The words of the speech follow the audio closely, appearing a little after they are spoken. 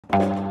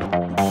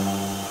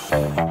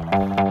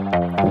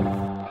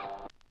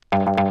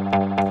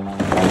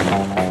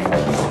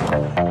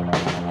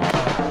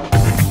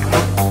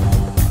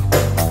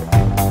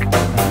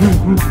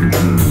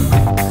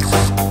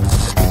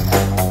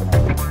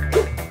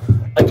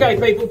Okay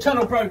people,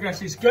 tunnel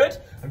progress is good.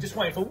 I'm just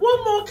waiting for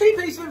one more key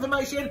piece of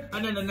information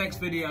and then the next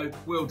video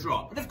will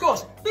drop. But of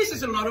course, this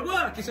is a lot of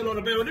work, it's a lot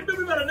of building, but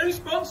we've got a new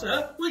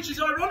sponsor, which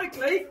is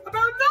ironically about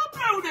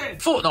not building.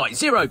 Fortnite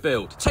Zero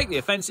Build. Take the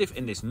offensive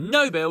in this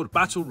no-build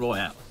battle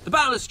royale. The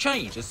battle has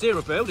changed as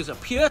Zero Build is a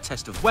pure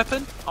test of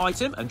weapon,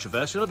 item and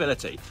traversal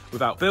ability.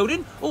 Without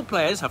building, all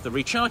players have the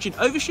recharging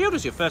overshield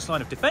as your first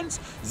line of defence,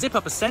 zip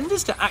up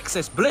ascenders to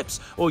access blips,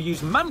 or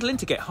use mantling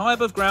to get high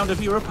above ground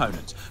of your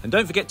opponent. And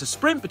don't forget to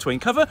sprint between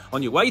cover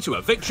on your way to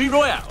a victory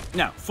royale.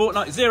 Now,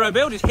 Fortnite Zero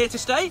Build is here to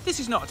stay. This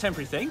is not a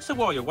temporary thing, so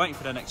while you're waiting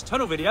for the next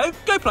tunnel video,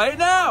 go play it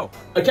now.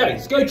 Okay,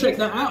 let's go check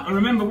that out. And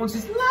remember, once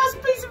this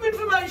last piece of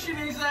information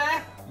is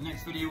there, the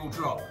next video will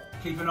drop.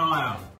 Keep an eye out.